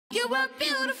were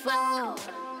beautiful.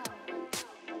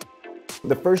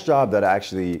 The first job that I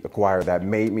actually acquired that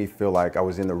made me feel like I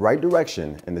was in the right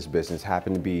direction in this business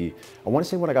happened to be, I want to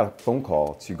say when I got a phone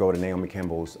call to go to Naomi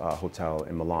Campbell's hotel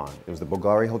in Milan. It was the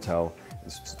Bulgari Hotel,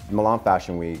 it's Milan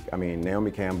Fashion Week. I mean,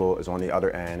 Naomi Campbell is on the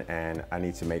other end and I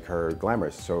need to make her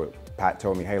glamorous. So Pat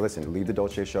told me, hey, listen, leave the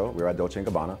Dolce show. We were at Dolce &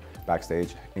 Gabbana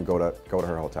backstage and go to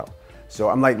her hotel. So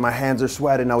I'm like, my hands are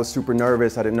sweating. I was super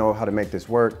nervous. I didn't know how to make this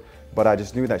work. But I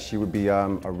just knew that she would be a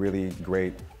really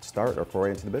great start or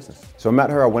foray into the business. So I met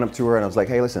her, I went up to her and I was like,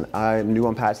 hey, listen, I'm new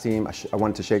on Pat's team. I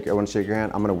wanted to shake your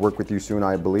hand. I'm gonna work with you soon,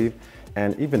 I believe.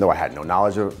 And even though I had no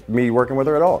knowledge of me working with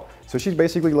her at all. So she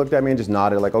basically looked at me and just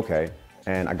nodded like, okay.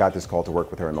 And I got this call to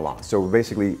work with her in Milan. So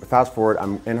basically, fast forward,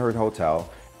 I'm in her hotel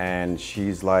and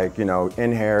she's like, you know,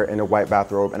 in hair, in a white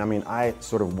bathrobe. And I mean, I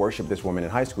sort of worshiped this woman in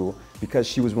high school because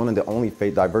she was one of the only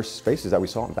diverse faces that we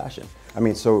saw in fashion. I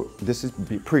mean, so this is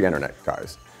pre-internet,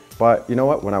 guys. But you know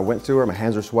what, when I went to her, my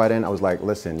hands were sweating. I was like,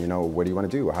 listen, you know, what do you want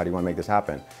to do? How do you want to make this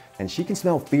happen? And she can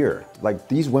smell fear. Like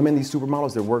these women, these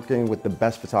supermodels, they're working with the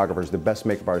best photographers, the best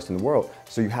makeup artists in the world.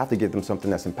 So you have to give them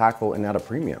something that's impactful and not a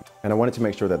premium. And I wanted to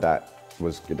make sure that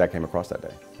that came across that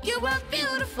day. You were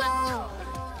beautiful.